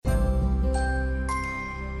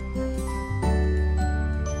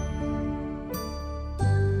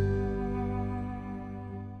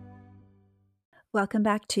Welcome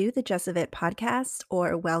back to the Just of It podcast,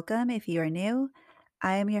 or welcome if you are new.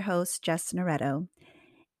 I am your host, Jess Noretto,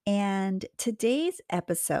 and today's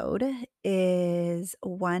episode is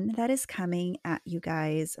one that is coming at you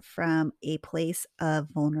guys from a place of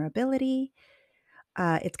vulnerability.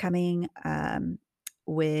 It's coming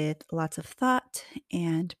with lots of thought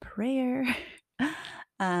and prayer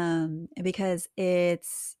because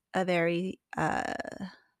it's a very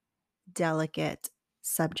delicate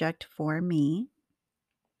subject for me.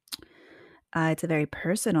 It's a very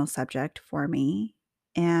personal subject for me.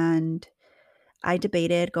 And I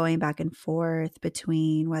debated going back and forth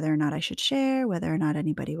between whether or not I should share, whether or not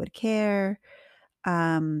anybody would care.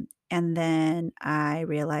 And then I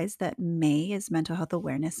realized that May is Mental Health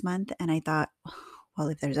Awareness Month. And I thought, well,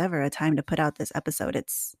 if there's ever a time to put out this episode,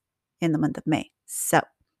 it's in the month of May. So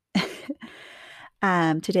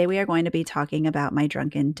today we are going to be talking about my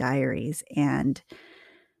Drunken Diaries. And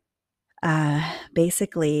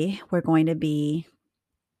basically, we're going to be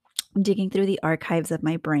digging through the archives of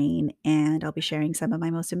my brain, and I'll be sharing some of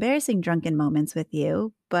my most embarrassing drunken moments with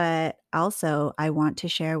you. But also, I want to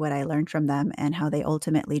share what I learned from them and how they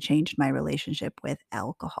ultimately changed my relationship with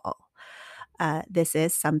alcohol. This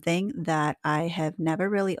is something that I have never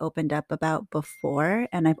really opened up about before,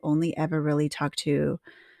 and I've only ever really talked to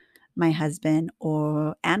my husband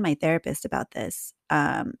and my therapist about this.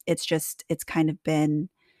 It's kind of been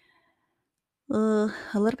a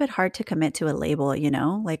little bit hard to commit to a label, you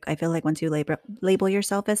know? Like, I feel like once you label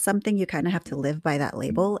yourself as something, you kinda have to live by that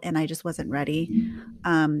label, and I just wasn't ready,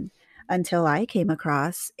 um, until I came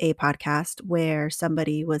across a podcast where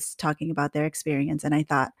somebody was talking about their experience, and I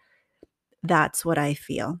thought, "That's what I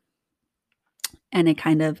feel." And it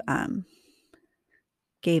kind of,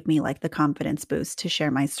 gave me, like, the confidence boost to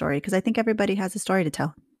share my story because I think everybody has a story to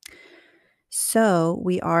tell. So,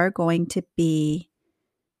 we are going to be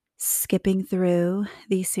skipping through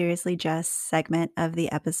the Seriously Jess segment of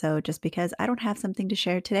the episode just because I don't have something to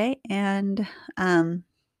share today. And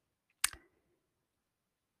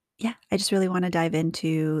yeah, I just really want to dive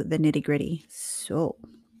into the nitty gritty. So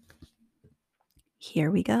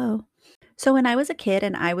here we go. So when I was a kid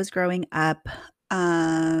and I was growing up,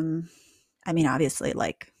 I mean, obviously,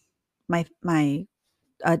 like my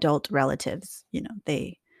adult relatives,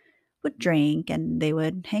 they would drink and they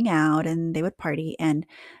would hang out and they would party. And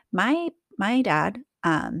my dad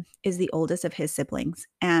is the oldest of his siblings,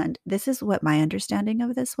 and this is what my understanding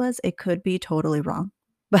of this was. It could be totally wrong,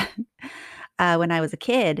 but when I was a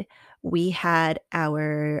kid, we had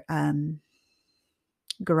our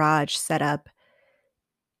garage set up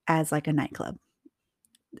as like a nightclub.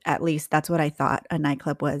 At least that's what I thought a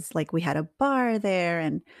nightclub was. Like, we had a bar there,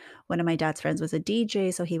 and one of my dad's friends was a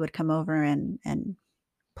DJ, so he would come over and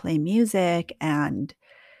play music, and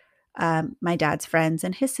my dad's friends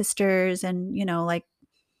and his sisters and, like,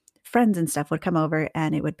 friends and stuff would come over,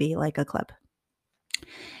 and it would be like a club.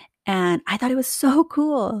 And I thought it was so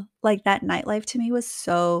cool. Like, that nightlife to me was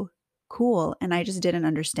so cool, and I just didn't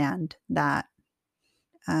understand that,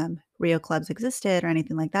 real clubs existed or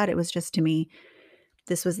anything like that. It was just, to me,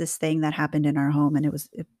 this was this thing that happened in our home, and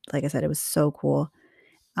like I said, it was so cool.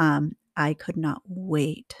 I could not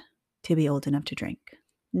wait to be old enough to drink.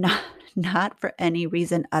 Not not for any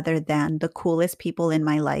reason other than the coolest people in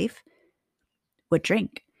my life would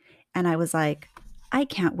drink. And I was like, I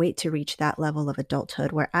can't wait to reach that level of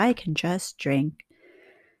adulthood where I can just drink.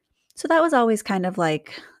 So that was always kind of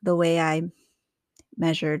like the way I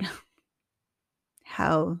measured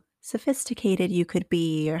how sophisticated you could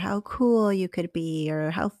be, or how cool you could be,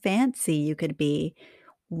 or how fancy you could be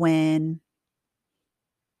when,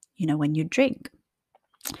 when you drink.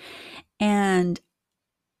 And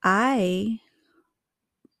I,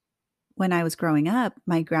 when I was growing up,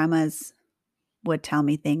 my grandmas would tell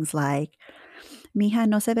me things like, Mija,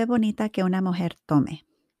 no se ve bonita que una mujer tome.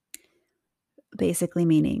 Basically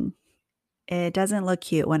meaning, it doesn't look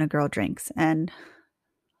cute when a girl drinks. And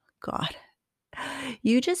God,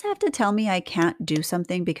 you just have to tell me I can't do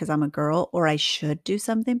something because I'm a girl, or I should do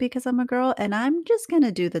something because I'm a girl, and I'm just going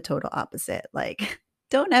to do the total opposite. Like,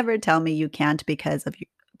 don't ever tell me you can't because of you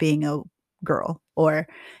being a girl, or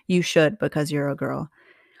you should because you're a girl.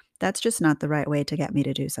 That's just not the right way to get me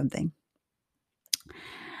to do something.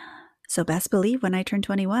 So best believe when I turned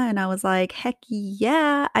 21, I was like, heck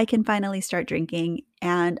yeah, I can finally start drinking.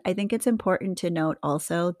 And I think it's important to note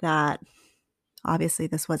also that obviously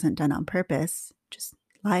this wasn't done on purpose, just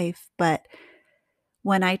life. But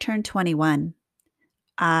when I turned 21,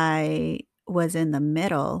 I was in the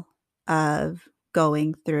middle of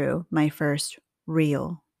going through my first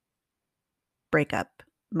real breakup,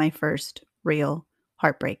 my first real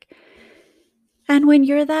heartbreak. And when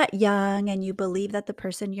you're that young and you believe that the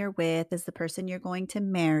person you're with is the person you're going to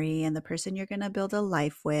marry and the person you're gonna build a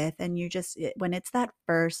life with, and you just when it's that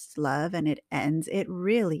first love and it ends, it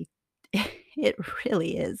really it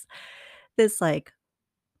really is this, like,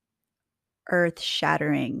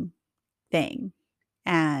 earth-shattering thing,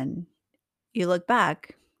 and you look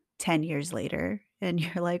back 10 years later and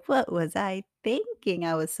you're like, "What was I thinking?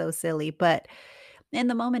 I was so silly," but in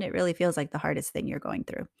the moment, it really feels like the hardest thing you're going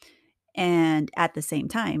through, and at the same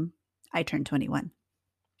time, I turned 21.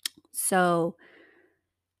 So,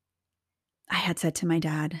 I had said to my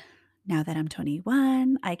dad, "Now that I'm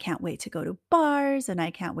 21, I can't wait to go to bars and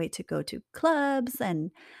I can't wait to go to clubs,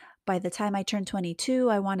 and by the time I turn 22,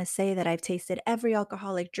 I wanna say that I've tasted every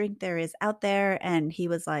alcoholic drink there is out there," and he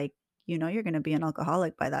was like, "You know you're gonna be an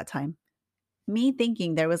alcoholic by that time." Me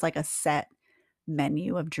thinking there was, like, a set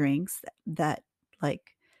menu of drinks that,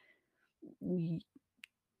 like, y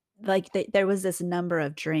like, there was this number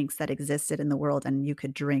of drinks that existed in the world, and you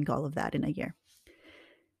could drink all of that in a year.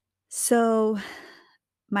 So,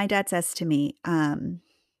 my dad says to me,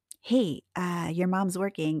 "Hey, your mom's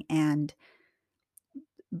working," and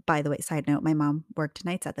by the way, side note, my mom worked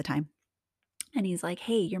nights at the time, and he's like,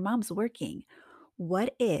 "Hey, your mom's working.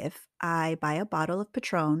 What if I buy a bottle of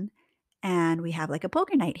Patron and we have, like, a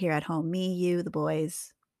poker night here at home, me, you, the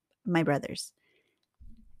boys, my brothers?"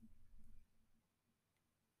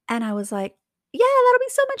 And I was like, "Yeah, that'll be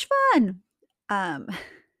so much fun." Um,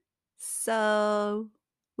 so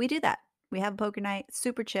we do that. We have poker night,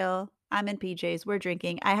 super chill. I'm in PJs, we're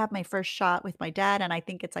drinking. I have my first shot with my dad, and I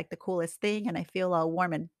think it's, like, the coolest thing, and I feel all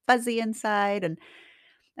warm and fuzzy inside, and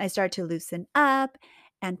I start to loosen up,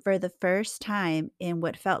 and for the first time in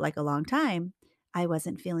what felt like a long time, I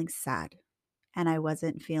wasn't feeling sad, and I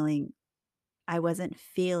wasn't feeling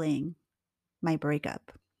my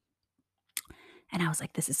breakup, and I was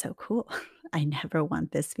like, "This is so cool. I never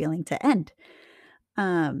want this feeling to end."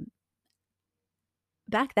 Um,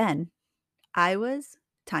 Back then, I was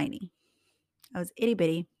tiny. I was itty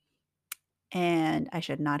bitty, and I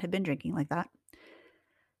should not have been drinking like that,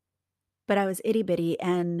 but I was itty bitty,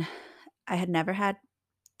 and I had never had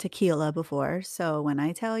tequila before, so when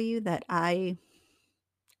I tell you that I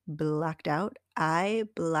blacked out, I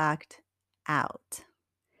blacked out,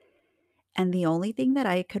 and the only thing that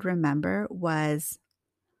I could remember was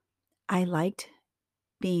I liked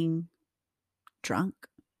being drunk,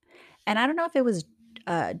 and I don't know if it was,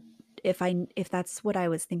 uh, if that's what I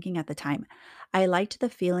was thinking at the time. I liked the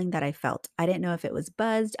feeling that I felt. I didn't know if it was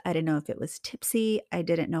buzzed, I didn't know if it was tipsy, I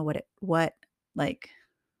didn't know like,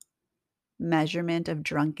 measurement of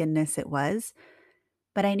drunkenness it was,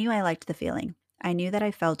 but I knew I liked the feeling. I knew that I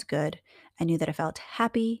felt good. I knew that I felt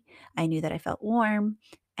happy. I knew that I felt warm.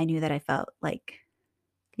 I knew that I felt, like,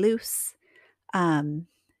 loose. Um,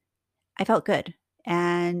 I felt good,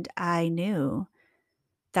 and I knew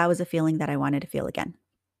that was a feeling that I wanted to feel again.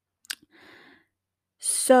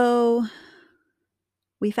 So,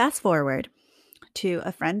 we fast forward to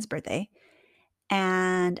a friend's birthday,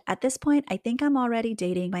 and at this point, I think I'm already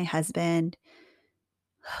dating my husband.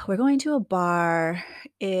 We're going to a bar.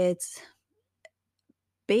 It's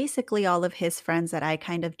basically all of his friends that I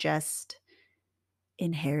kind of just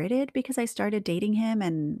inherited because I started dating him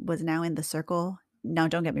and was now in the circle. Now,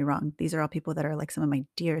 don't get me wrong, these are all people that are, like, some of my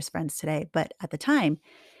dearest friends today, but at the time,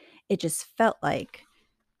 it just felt like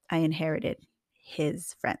I inherited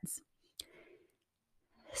his friends.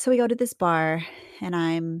 So we go to this bar, and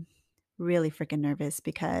I'm really freaking nervous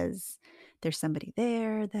because there's somebody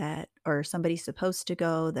there that or somebody's supposed to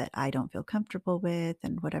go that I don't feel comfortable with,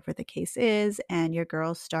 and whatever the case is, and your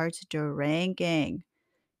girl starts drinking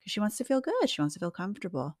because she wants to feel good, she wants to feel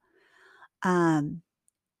comfortable. Um,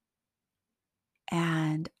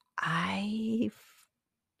 and I f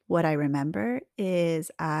what I remember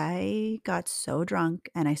is I got so drunk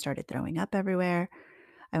and I started throwing up everywhere.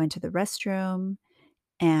 I went to the restroom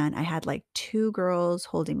and I had, like, 2 girls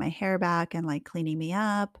holding my hair back and, like, cleaning me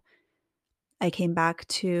up. I came back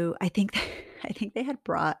to I think I think they had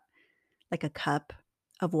brought, like, a cup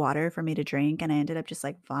of water for me to drink, and I ended up just,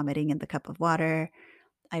 like, vomiting in the cup of water.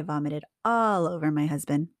 I vomited all over my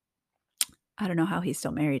husband. I don't know how he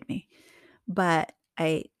still married me, but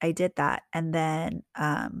I did that, and then,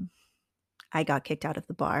 I got kicked out of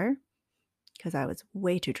the bar because I was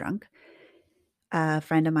way too drunk. A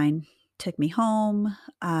friend of mine took me home.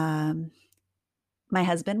 My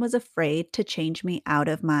husband was afraid to change me out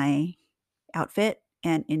of my outfit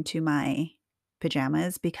and into my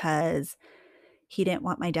pajamas because he didn't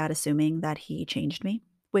want my dad assuming that he changed me,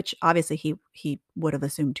 which obviously he would have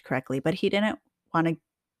assumed correctly, but wanna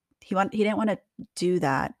he didn't wanna do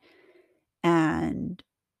that and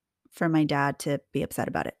for my dad to be upset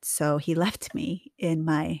about it. So he left me in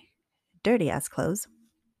my dirty ass clothes.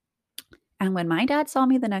 And when my dad saw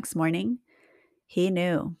me the next morning, he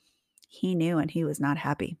knew. He knew and he was not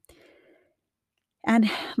happy. And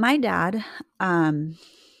my dad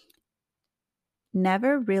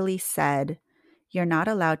never really said, "You're not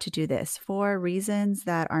allowed to do this," for reasons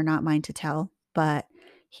that are not mine to tell, but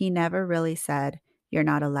he never really said, "You're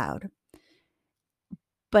not allowed."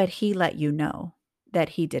 But he let you know that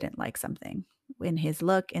he didn't like something. In his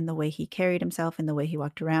look, in the way he carried himself, in the way he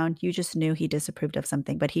walked around, you just knew he disapproved of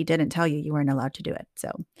something, but he didn't tell you you weren't allowed to do it. So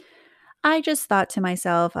I just thought to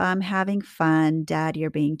myself, I'm having fun. Dad, you're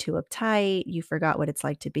being too uptight. You forgot what it's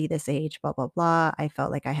like to be this age, blah, blah, blah. I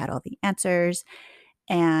felt like I had all the answers.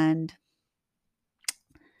 And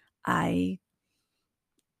I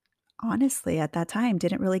honestly, at that time,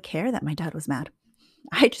 didn't really care that my dad was mad.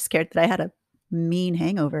 I just cared that I had a mean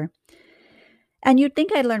hangover. And you'd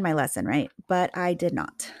think I'd learned my lesson, right? But I did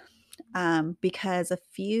not. Because a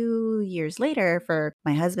few years later, for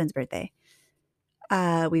my husband's birthday,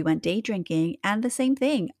 we went day drinking, and the same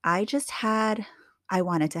thing. I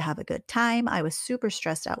wanted to have a good time. I was super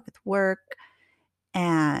stressed out with work,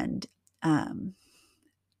 and um,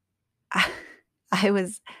 I, I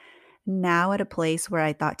was now at a place where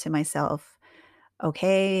I thought to myself,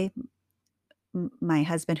 okay, my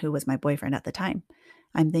husband, who was my boyfriend at the time,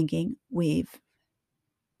 I'm thinking, we've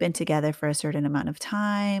been together for a certain amount of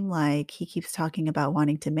time. Like, he keeps talking about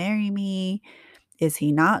wanting to marry me. Is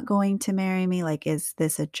he not going to marry me? Like, is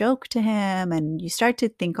this a joke to him? And you start to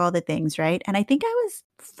think all the things, right? And I think I was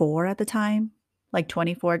 4 at the time, like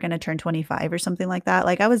 24, gonna turn 25 or something like that.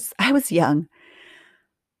 Like, I was young,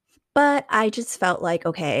 but I just felt like,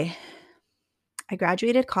 okay, I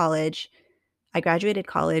graduated college. I graduated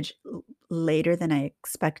college later than I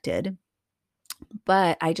expected,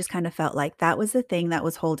 but I just kind of felt like that was the thing that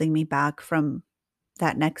was holding me back from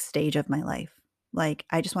that next stage of my life. Like,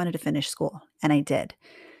 I just wanted to finish school, and I did.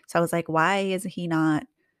 So I was like, why is he not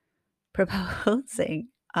proposing?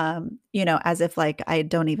 As if, like, I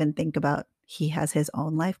don't even think about he has his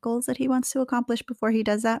own life goals that he wants to accomplish before he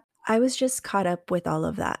does that. I was just caught up with all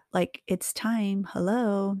of that. Like, it's time,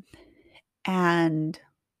 hello. And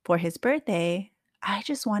for his birthday, I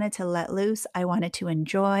just wanted to let loose. I wanted to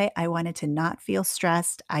enjoy. I wanted to not feel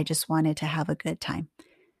stressed. I just wanted to have a good time.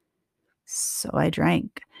 So I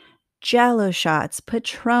drank Jello shots,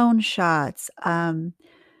 Patron shots,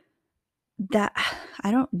 that I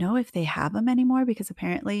don't know if they have them anymore because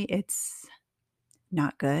apparently it's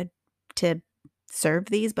not good to serve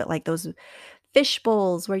these, but, like, those fish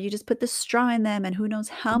bowls where you just put the straw in them and who knows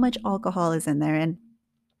how much alcohol is in there, and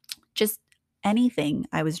just anything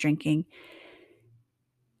I was drinking.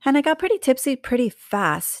 And I got pretty tipsy pretty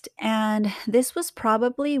fast, and this was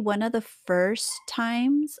probably one of the first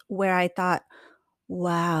times where I thought,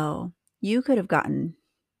 "Wow, you could have gotten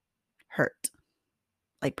hurt,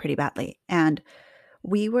 like, pretty badly." And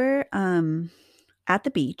we were, at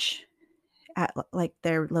the beach at, like,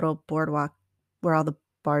 their little boardwalk where all the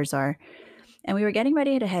bars are, and we were getting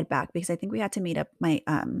ready to head back because I think we had to meet up my,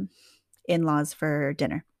 in-laws for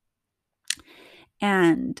dinner,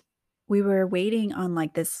 and we were waiting on,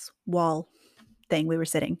 like, this wall thing. We were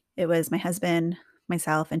sitting. It was my husband,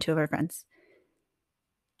 myself, and 2 of our friends,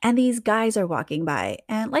 and these guys are walking by,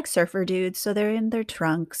 and, like, surfer dudes, so they're in their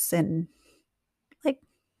trunks and, like,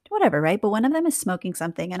 whatever, right? But one of them is smoking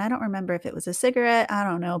something, and I don't remember if it was a cigarette, I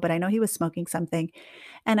don't know, but I know he was smoking something,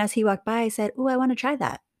 and as he walked by, I said, "Ooh, I wanna try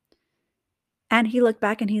that." And he looked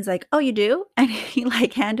back and he's like, "Oh, you do?" And he,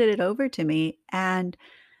 like, handed it over to me, and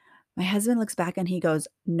my husband looks back and he goes,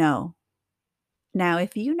 "No." Now,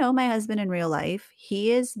 if you know my husband in real life,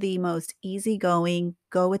 he is the most easygoing,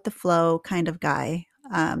 go with the flow kind of guy.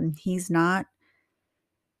 He's not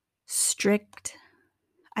strict.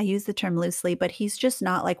 I use the term loosely, but he's just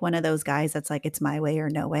not like one of those guys that's like, "It's my way or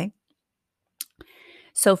no way."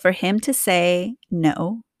 So for him to say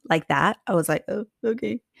no like that, I was like, "Oh,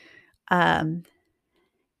 okay." Um,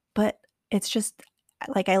 but it's just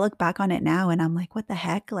like, I look back on it now and I'm like, "What the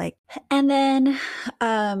heck?" Like, and then,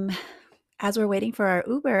 um, as we're waiting for our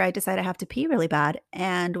Uber, I decide I have to pee really bad,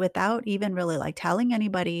 and without even really, like, telling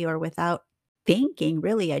anybody or without thinking,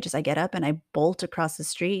 really, I get up and I bolt across the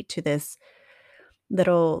street to this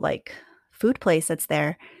little, like, food place that's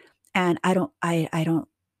there, and I don't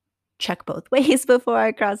check both ways before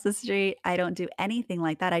I cross the street. I don't do anything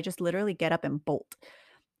like that. I just literally get up and bolt.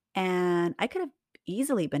 And I could have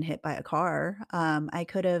easily been hit by a car. I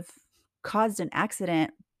could have caused an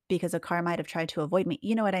accident because a car might have tried to avoid me.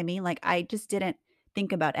 You know what I mean? Like, I just didn't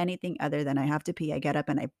think about anything other than I have to pee. I get up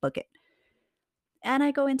and I book it. And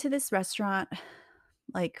I go into this restaurant.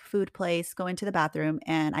 like, food place, go into the bathroom,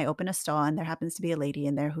 and I open a stall, and there happens to be a lady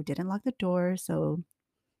in there who didn't lock the door, so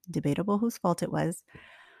debatable whose fault it was.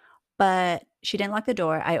 But she didn't lock the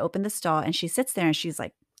door. I open the stall, and she sits there, and she's,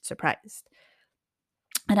 like, surprised.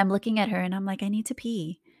 And I'm looking at her, and I'm like, "I need to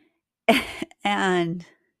pee." And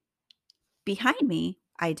behind me,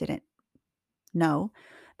 I didn't know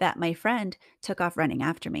that my friend took off running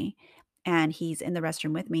after me, and he's in the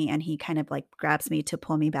restroom with me, and he kind of, like, grabs me to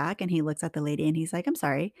pull me back, and he looks at the lady, and he's like, "I'm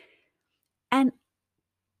sorry." And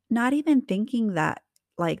not even thinking that,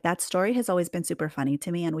 like, that story has always been super funny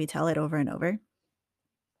to me, and we tell it over and over,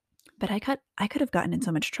 but I could have gotten in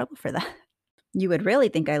so much trouble for that. You would really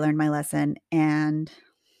think I learned my lesson, and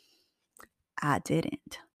I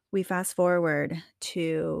didn't. We fast forward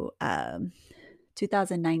to,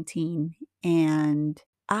 2019, and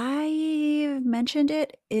I mentioned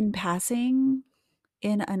it in passing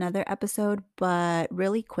in another episode, but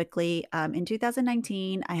really quickly, in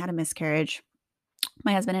 2019, I had a miscarriage.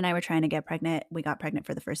 My husband and I were trying to get pregnant. We got pregnant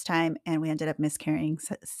for the first time, and we ended up miscarrying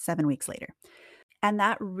 7 weeks later. And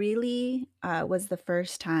that really, was the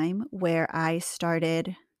first time where I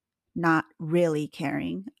started not really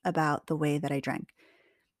caring about the way that I drank.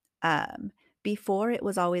 Um, Before it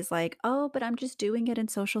was always like, "Oh, but I'm just doing it in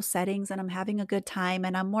social settings, and I'm having a good time,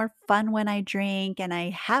 and I'm more fun when I drink, and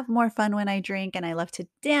I have more fun when I drink, and I love to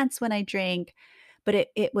dance when I drink." But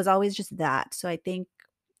it was always just that. So I think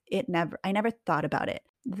I never thought about it,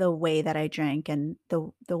 the way that I drank and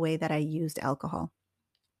the way that I used alcohol.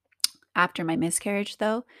 After my miscarriage,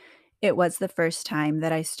 though, it was the first time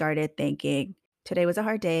that I started thinking, "Today was a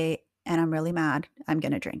hard day, and I'm really mad. I'm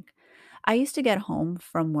gonna drink." I used to get home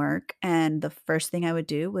from work, and the first thing I would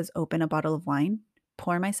do was open a bottle of wine,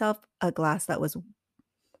 pour myself a glass that was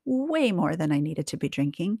way more than I needed to be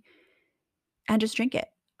drinking, and just drink it,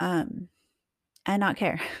 um, and not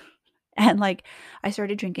care. And, like, I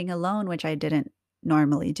started drinking alone, which I didn't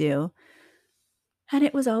normally do, and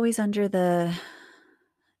it was always under the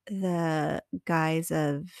guise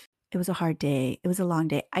of, "It was a hard day. It was a long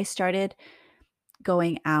day." I started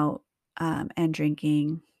going out, and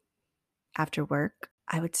drinking after work.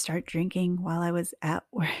 I would start drinking while I was at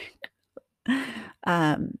work.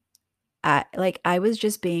 Um, I was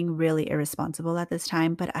just being really irresponsible at this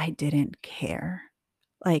time, but I didn't care.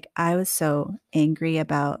 Like, I was so angry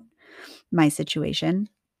about my situation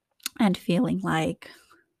and feeling like,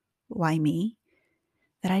 "Why me?"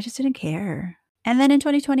 that I just didn't care. And then in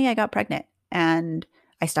 2020, I got pregnant, and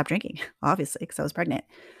I stopped drinking, obviously, because I was pregnant.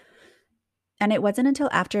 And it wasn't until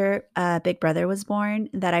after, Big Brother was born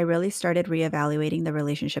that I really started reevaluating the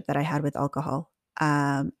relationship that I had with alcohol.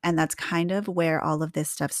 And that's kind of where all of this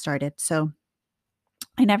stuff started. So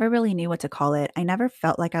I never really knew what to call it. I never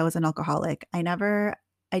felt like I was an alcoholic. I never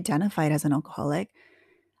identified as an alcoholic.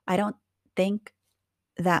 I don't think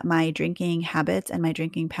that my drinking habits and my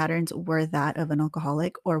drinking patterns were that of an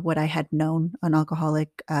alcoholic or what I had known an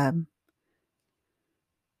alcoholic,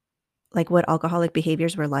 like what alcoholic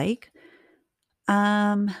behaviors were like.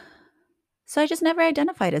 Um, so I just never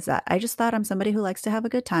identified as that. I just thought I'm somebody who likes to have a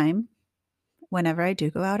good time. Whenever I do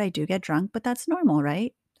go out, I do get drunk, but that's normal,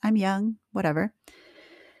 right? I'm young, whatever.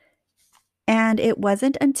 And it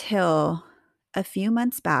wasn't until a few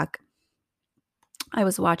months back, I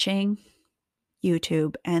was watching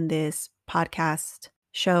YouTube and this podcast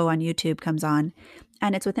show on YouTube comes on,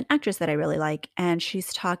 and it's with an actress that I really like. And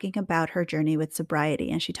she's talking about her journey with sobriety.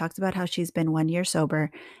 And she talks about how she's been 1 year sober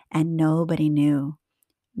and nobody knew.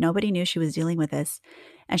 Nobody knew she was dealing with this.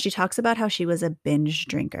 And she talks about how she was a binge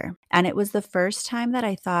drinker. And it was the first time that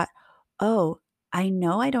I thought, oh, I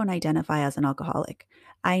know I don't identify as an alcoholic.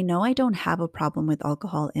 I know I don't have a problem with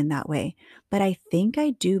alcohol in that way, but I think I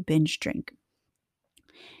do binge drink.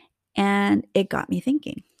 And it got me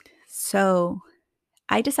thinking. So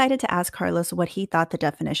I decided to ask Carlos what he thought the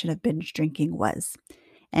definition of binge drinking was.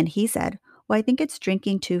 And he said, "Well, I think it's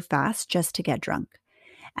drinking too fast just to get drunk."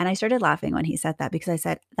 And I started laughing when he said that because I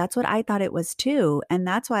said, "That's what I thought it was too." And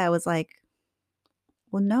that's why I was like,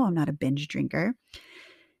 "Well, no, I'm not a binge drinker."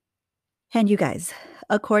 And you guys,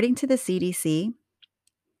 according to the CDC,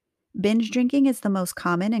 binge drinking is the most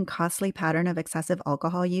common and costly pattern of excessive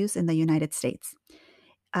alcohol use in the United States.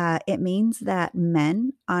 It means that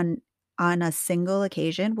men on a single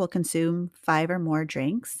occasion will consume 5 or more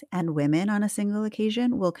drinks, and women on a single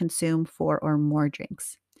occasion will consume 4 or more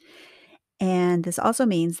drinks. And this also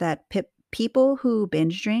means that people who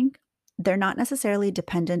binge drink, they're not necessarily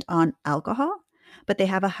dependent on alcohol, but they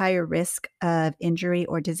have a higher risk of injury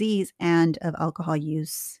or disease and of alcohol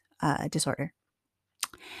use disorder.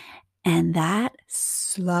 And that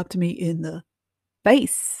slapped me in the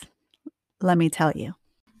face, let me tell you.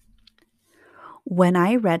 When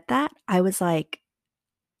I read that, I was like,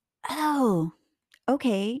 "Oh,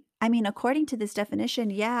 okay. I mean, according to this definition,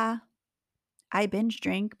 yeah, I binge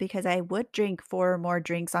drink because I would drink 4 or more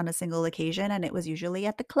drinks on a single occasion, and it was usually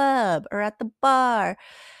at the club or at the bar.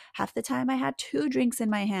 Half the time I had 2 drinks in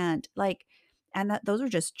my hand, like and that those were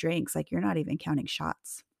just drinks, like, you're not even counting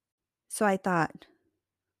shots." So I thought,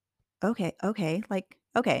 "Okay, okay, like,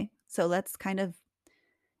 okay, so let's kind of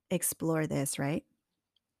explore this, right?"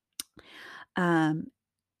 Um,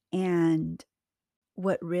 and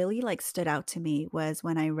what really, like, stood out to me was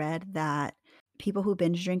when I read that people who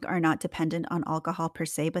binge drink are not dependent on alcohol per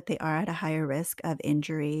se, but they are at a higher risk of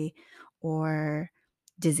injury or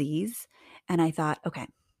disease, and I thought, "Okay,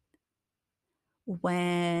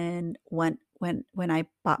 when I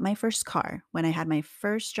bought my first car, when I had my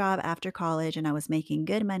first job after college and I was making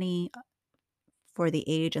good money for the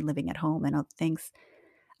age and living at home and all the things,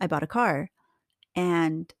 I bought a car,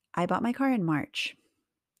 and I bought my car in March.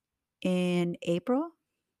 In April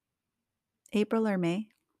or May,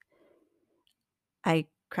 I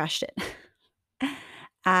crashed it.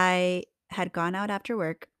 I had gone out after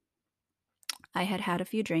work. I had had a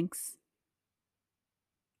few drinks.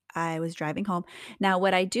 I was driving home. Now,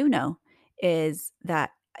 what I do know is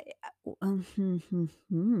that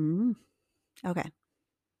okay,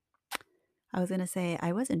 I was gonna say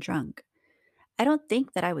I wasn't drunk. I don't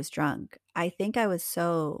think that I was drunk. I think I was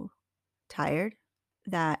so tired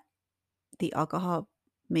that the alcohol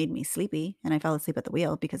made me sleepy, and I fell asleep at the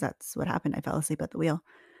wheel because that's what happened. I fell asleep at the wheel.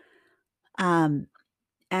 Um,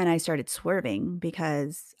 and I started swerving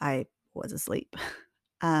because I was asleep.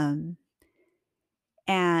 Um,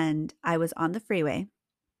 and I was on the freeway.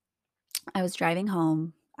 I was driving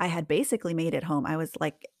home. I had basically made it home. I was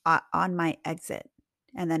like on my exit,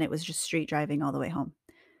 and then it was just street driving all the way home.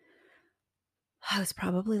 I was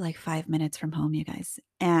probably like 5 minutes from home, you guys.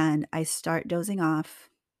 And I start dozing off,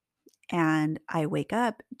 and I wake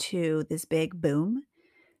up to this big boom.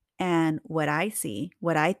 And what I see,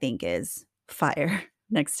 what I think is fire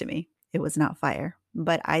next to me. It was not fire,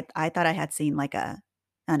 but I thought I had seen like an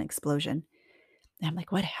explosion. And I'm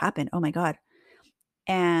like, "What happened? Oh my god."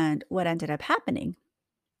 And what ended up happening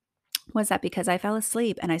was that because I fell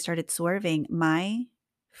asleep and I started swerving, my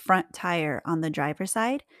front tire on the driver's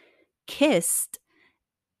side kissed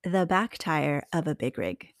the back tire of a big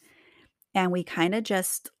rig. And we kinda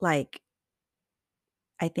just, like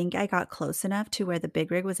I think I got close enough to where the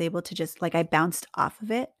big rig was able to just like, I bounced off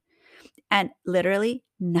of it, and literally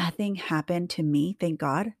nothing happened to me, thank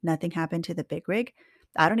God. Nothing happened to the big rig.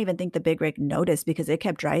 I don't even think the big rig noticed because it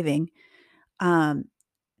kept driving. Um,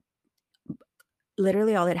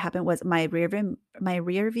 Literally all that happened was my rear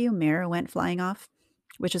view mirror went flying off,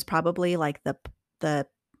 which is probably like the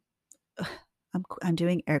I'm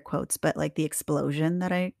doing air quotes, but like the explosion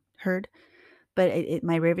that I heard, but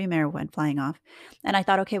my rear view mirror went flying off, and I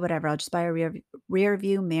thought, "Okay, whatever, I'll just buy a rear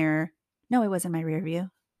view mirror." No, it wasn't my rear view,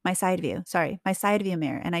 my side view, sorry, my side view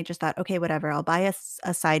mirror, and I just thought, "Okay, whatever, I'll buy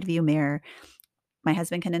a side view mirror. My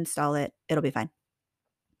husband can install it, it'll be fine."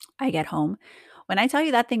 I get home. When I tell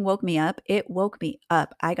you that thing woke me up, it woke me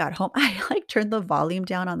up. I got home, I, like, turned the volume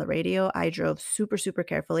down on the radio, I drove super, super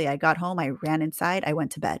carefully, I got home, I ran inside, I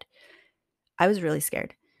went to bed. I was really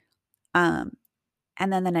scared. Um,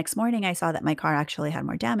 and then the next morning, I saw that my car actually had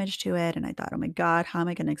more damage to it, and I thought, "Oh my god, how am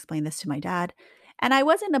I gonna explain this to my dad?" And I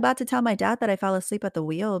wasn't about to tell my dad that I fell asleep at the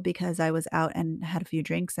wheel because I was out and had a few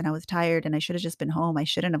drinks and I was tired and I should have just been home. I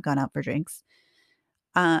shouldn't have gone out for drinks.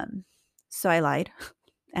 Um, so I lied.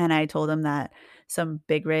 And I told him that some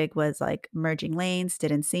big rig was, like, merging lanes,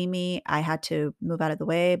 didn't see me. I had to move out of the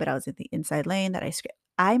way, but I was in the inside lane that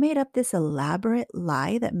I made up this elaborate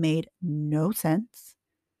lie that made no sense,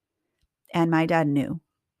 and my dad knew.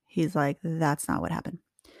 He's like, "That's not what happened."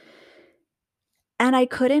 And I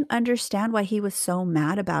couldn't understand why he was so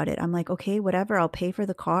mad about it. I'm like, "Okay, whatever, I'll pay for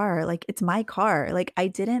the car." Like, it's my car. Like,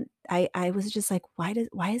 I was just like,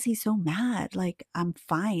 why is he so mad? Like, I'm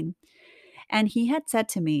fine." And he had said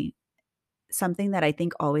to me something that I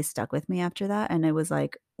think always stuck with me after that, and it was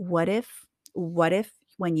like, what if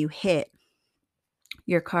when you hit,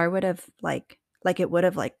 your car would have, like, it would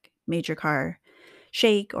have, like, made your car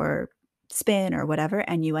shake or spin or whatever,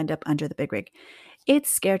 and you end up under the big rig. It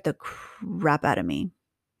scared the crap out of me,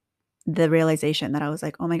 the realization that I was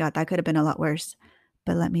like, "Oh my god, that could have been a lot worse."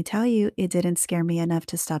 But let me tell you, it didn't scare me enough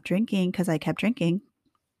to stop drinking because I kept drinking.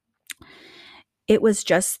 It was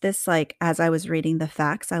just this, like, as I was reading the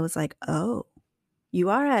facts, I was like, "Oh, you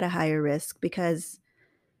are at a higher risk because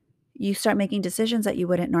you start making decisions that you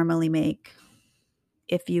wouldn't normally make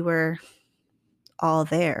if you were all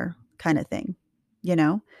there," kinda thing, you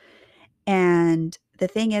know? And the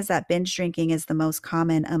thing is that binge drinking is the most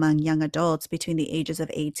common among young adults between the ages of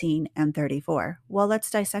 18 and 34. Well, let's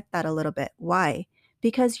dissect that a little bit. Why?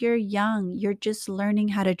 Because you're young, you're just learning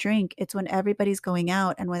how to drink. It's when everybody's going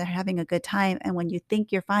out and when they're having a good time and when you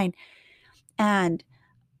think you're fine and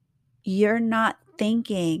you're not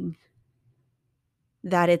thinking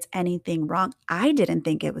that it's anything wrong. I didn't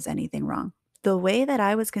think it was anything wrong. The way that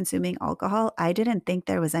I was consuming alcohol, I didn't think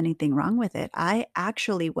there was anything wrong with it. I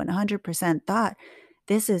actually 100% thought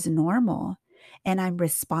this is normal and I'm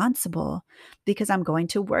responsible because I'm going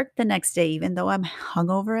to work the next day, even though I'm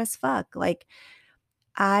hungover as fuck. Like,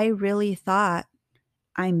 I really thought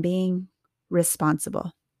I'm being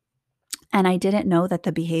responsible. And I didn't know that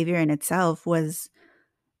the behavior in itself was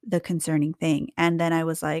the concerning thing. And then I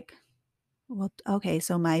was like, well, okay,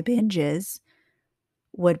 so my binges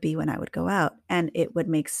would be when I would go out. And it would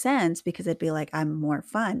make sense because it'd be like, I'm more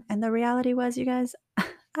fun. And the reality was, you guys,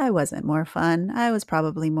 I wasn't more fun. I was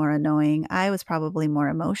probably more annoying. I was probably more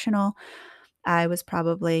emotional. I was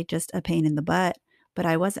probably just a pain in the butt, but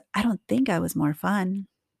I don't think I was more fun.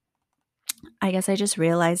 I guess I just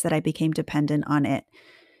realized that I became dependent on it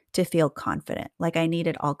to feel confident. Like I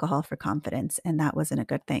needed alcohol for confidence, and that wasn't a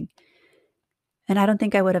good thing. And I don't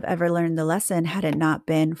think I would have ever learned the lesson had it not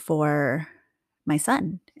been for my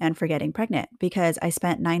son and for getting pregnant because I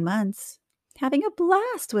spent 9 months having a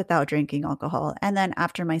blast without drinking alcohol. And then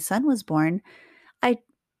after my son was born, I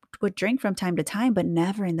would drink from time to time, but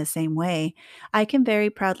never in the same way. I can very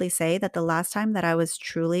proudly say that the last time that I was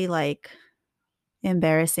truly like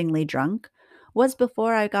embarrassingly drunk was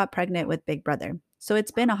before I got pregnant with Big Brother. So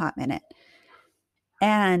it's been a hot minute.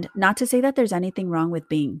 And not to say that there's anything wrong with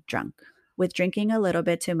being drunk, with drinking a little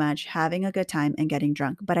bit too much, having a good time, and getting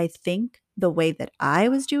drunk. But I think the way that I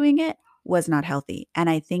was doing it was not healthy.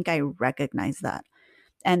 And I think I recognize that.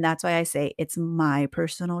 And that's why I say it's my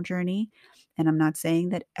personal journey. And I'm not saying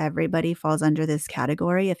that everybody falls under this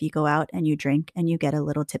category if you go out and you drink and you get a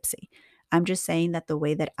little tipsy. I'm just saying that the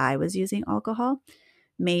way that I was using alcohol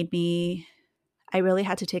made me, I really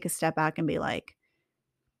had to take a step back and be like,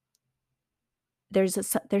 there's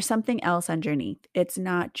something else underneath. It's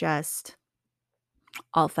not just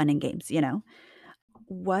all fun and games, you know?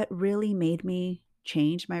 What really made me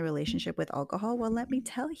change my relationship with alcohol? Well, let me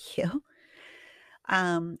tell you.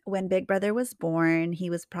 When Big Brother was born, he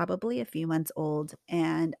was probably a few months old,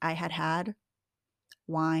 and I had had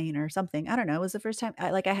wine or something. I don't know. It was the first time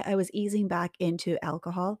I was easing back into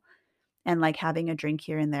alcohol and like having a drink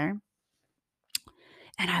here and there.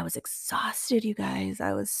 And I was exhausted, you guys.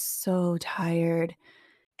 I was so tired.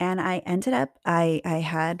 And I ended up I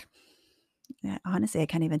had honestly, I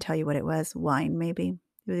can't even tell you what it was. Wine, maybe.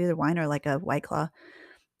 It was either wine or like a White Claw.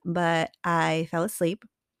 But I fell asleep,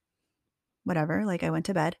 whatever, like I went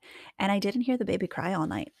to bed, and I didn't hear the baby cry all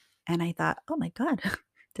night. And I thought, "Oh my god,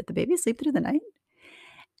 did the baby sleep through the night?"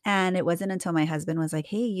 And it wasn't until my husband was like,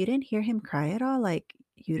 "Hey, you didn't hear him cry at all? Like,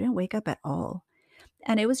 you didn't wake up at all."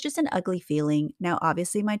 And it was just an ugly feeling. Now,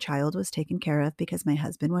 obviously, my child was taken care of because my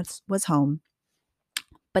husband was home.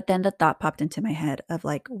 But then the thought popped into my head of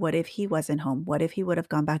like, what if he wasn't home? What if he would have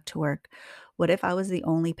gone back to work? What if I was the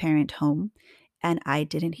only parent home and I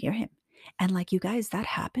didn't hear him? And like, you guys, that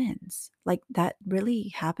happens. Like, that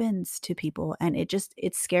really happens to people. And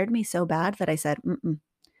it scared me so bad that I said, mm-mm,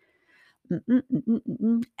 mm-mm, mm-mm,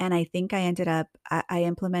 mm-mm. And I think I ended up, I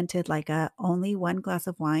implemented like a only one glass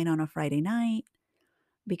of wine on a Friday night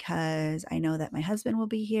because I know that my husband will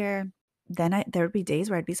be here. Then there would be days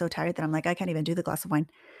where I'd be so tired that I'm like, I can't even do the glass of wine.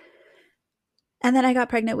 And then I got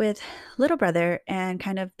pregnant with little brother and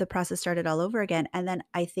kind of the process started all over again. And then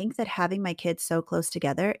I think that having my kids so close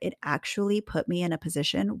together, it actually put me in a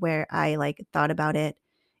position where I like thought about it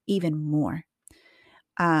even more.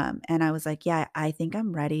 And I was like, yeah, I think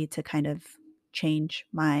I'm ready to kind of change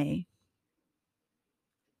my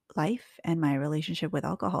life and my relationship with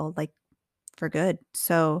alcohol, like for good.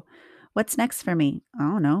 So what's next for me? I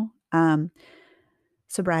don't know.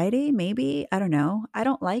 Sobriety, maybe. I don't know. I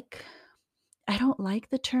don't like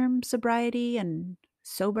the term sobriety and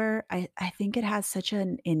sober. I think it has such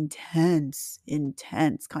an intense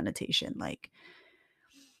connotation. Like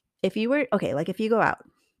if you were okay, like if you go out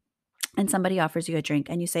and somebody offers you a drink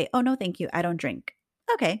and you say, "Oh no, thank you, I don't drink."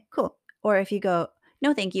 Okay, cool. Or if you go,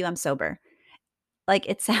 "No, thank you, I'm sober." Like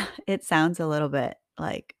it sounds a little bit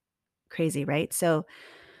like crazy, right? So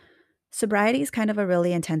sobriety is kind of a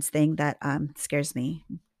really intense thing that scares me.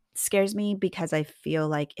 Scares me because I feel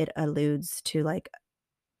like it alludes to like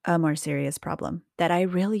a more serious problem that I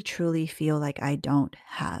really truly feel like I don't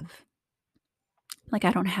have. Like,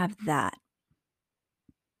 I don't have that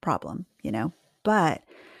problem, you know? But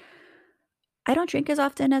I don't drink as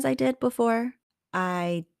often as I did before.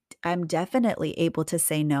 I I'm definitely able to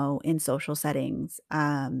say no in social settings.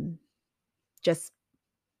 Just,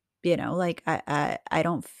 like I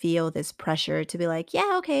don't feel this pressure to be like,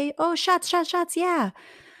 "Yeah, okay. Oh, shots, shots, shots. Yeah."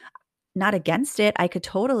 Not against it. I could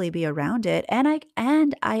totally be around it, and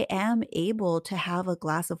I am able to have a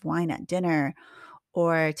glass of wine at dinner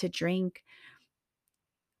or to drink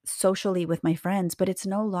socially with my friends, but it's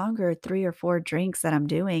no longer 3 or 4 drinks that I'm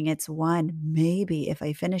doing. It's 1, maybe if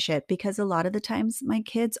I finish it, because a lot of the times my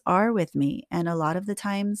kids are with me, and a lot of the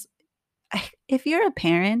times if you're a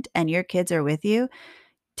parent and your kids are with you,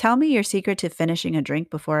 tell me your secret to finishing a drink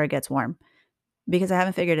before it gets warm, because I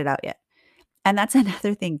haven't figured it out yet. And that's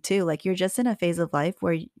another thing too, like, you're just in a phase of life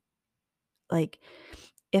where, like,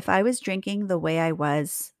 if I was drinking the way I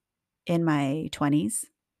was in my 20s,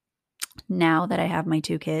 now that I have my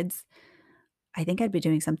 2 kids, I think I'd be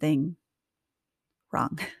doing something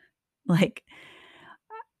wrong. Like,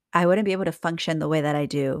 I wouldn't be able to function the way that I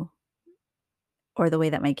do or the way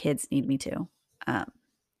that my kids need me to. Um,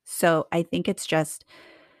 so I think it's just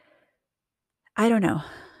I don't know.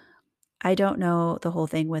 I don't know the whole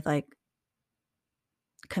thing with, like,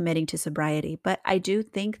 committing to sobriety, but I do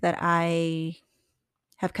think that I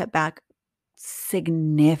have cut back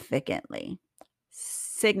significantly,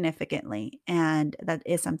 significantly, and that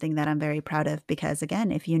is something that I'm very proud of because,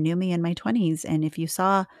 again, if you knew me in my 20s and if you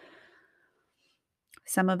saw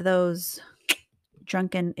some of those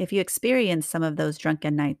if you experienced some of those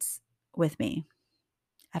drunken nights with me,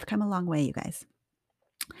 I've come a long way, you guys.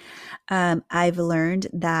 I've learned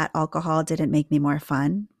that alcohol didn't make me more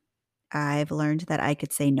fun. I've learned that I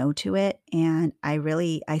could say no to it, and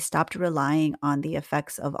I stopped relying on the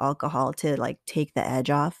effects of alcohol to, like, take the edge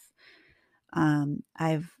off.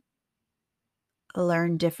 I've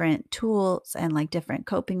learned different tools and, like, different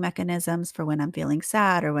coping mechanisms for when I'm feeling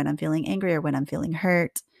sad or when I'm feeling angry or when I'm feeling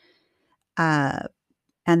hurt, uh,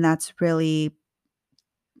 and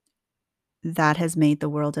that has made the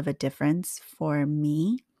world of a difference for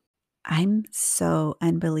me. I'm so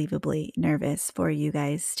unbelievably nervous for you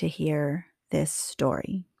guys to hear this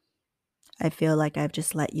story. I feel like I've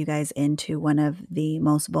just let you guys into one of the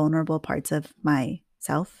most vulnerable parts of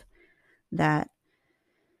myself that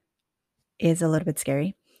is a little bit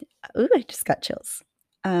scary. Ooh, I just got chills.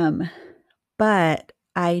 Um, but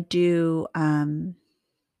I do,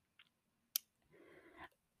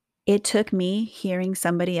 it took me hearing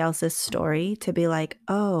somebody else's story to be like,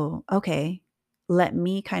 oh, okay, let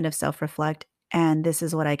me kind of self reflect. And this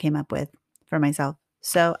is what I came up with for myself.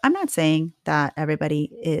 So I'm not saying that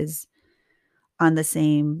everybody is on the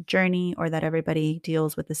same journey or that everybody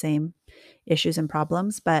deals with the same issues and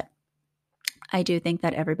problems, but I do think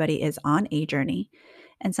that everybody is on a journey.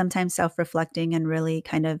 And sometimes self reflecting and really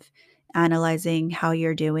kind of analyzing how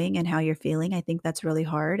you're doing and how you're feeling, I think that's really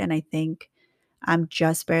hard. And I think I'm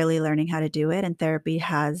just barely learning how to do it. And therapy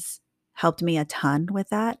has helped me a ton with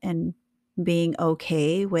that and being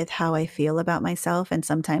okay with how I feel about myself and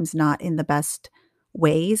sometimes not in the best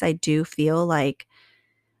ways. I do feel like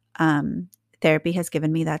um, therapy has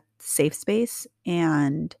given me that safe space,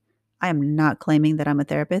 and I am not claiming that I'm a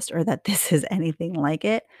therapist or that this is anything like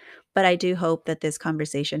it, but I do hope that this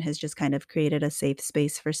conversation has just kind of created a safe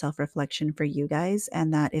space for self-reflection for you guys,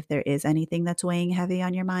 and that if there is anything that's weighing heavy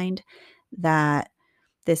on your mind, that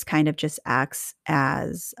this kind of just acts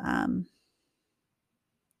as,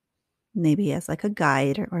 maybe as like a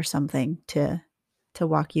guide or something to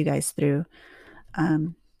walk you guys through,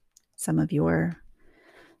 um, some of your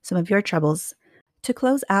some of your troubles. To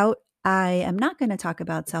close out, I am not going to talk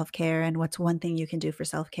about self care and what's one thing you can do for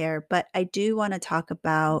self care, but I do want to talk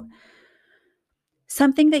about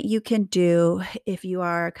something that you can do if you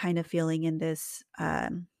are kind of feeling in this,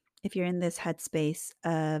 if you're in this headspace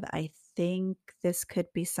of, I think this could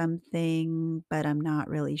be something, but I'm not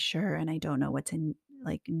really sure and I don't know what to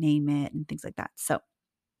like name it and things like that. So,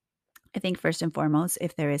 I think first and foremost,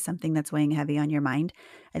 if there is something that's weighing heavy on your mind,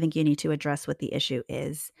 I think you need to address what the issue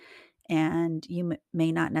is. And you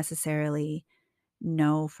may not necessarily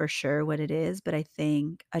know for sure what it is, but I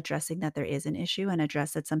think addressing that there is an issue and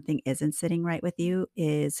address that something isn't sitting right with you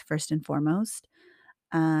is first and foremost.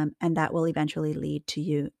 And that will eventually lead to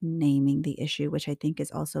you naming the issue, which I think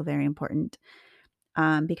is also very important.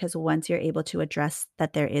 Because once you're able to address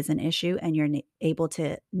that there is an issue and you're able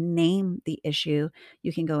to name the issue,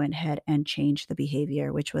 you can go ahead and change the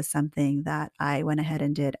behavior, which was something that I went ahead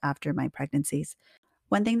and did after my pregnancies.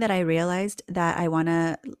 One thing that I realized that I want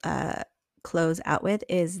to close out with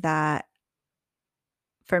is that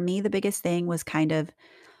for me, the biggest thing was kind of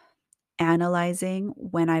analyzing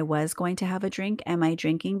when I was going to have a drink. Am I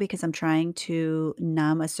drinking because I'm trying to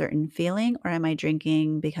numb a certain feeling, or am I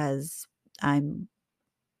drinking because I'm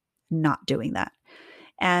not doing that.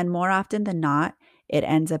 And more often than not, it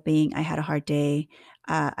ends up being I had a hard day,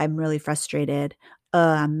 I'm really frustrated,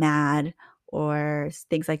 I'm mad, or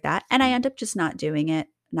things like that, and I end up just not doing it,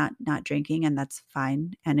 not drinking, and that's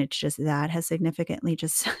fine, and it's just that has significantly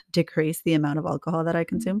just decreased the amount of alcohol that I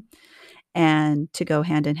consume, and to go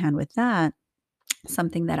hand in hand with that,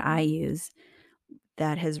 something that I use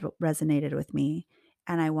that has resonated with me,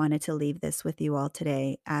 and I wanted to leave this with you all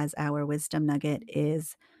today as our wisdom nugget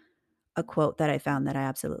is a quote that I found that I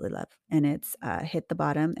absolutely love, and it's, "Hit the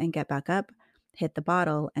bottom and get back up, hit the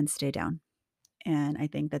bottle and stay down." And I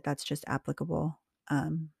think that that's just applicable,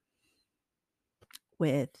 um,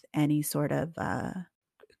 with any sort of,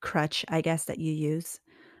 crutch, I guess, that you use.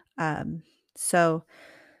 Um, so,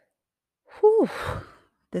 whew,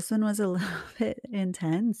 this one was a little bit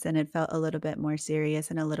intense, and it felt a little bit more serious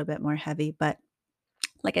and a little bit more heavy, but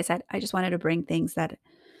like I said, I just wanted to bring things that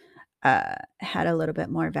had a little bit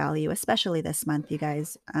more value, especially this month, you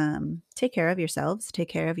guys. Take care of yourselves, take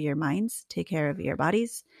care of your minds, take care of your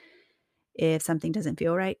bodies. If something doesn't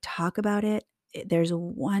feel right, talk about it. There's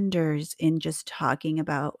wonders in just talking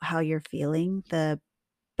about how you're feeling. The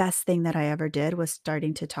best thing that I ever did was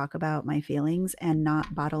starting to talk about my feelings and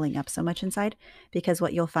not bottling up so much inside, because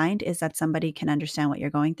what you'll find is that somebody can understand what you're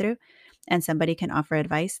going through and somebody can offer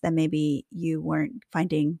advice that maybe you weren't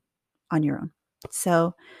finding on your own.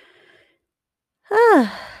 So,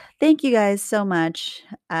 thank you guys so much.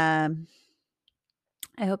 I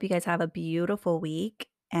hope you guys have a beautiful week,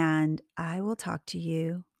 and I will talk to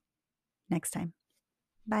you next time.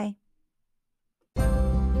 Bye.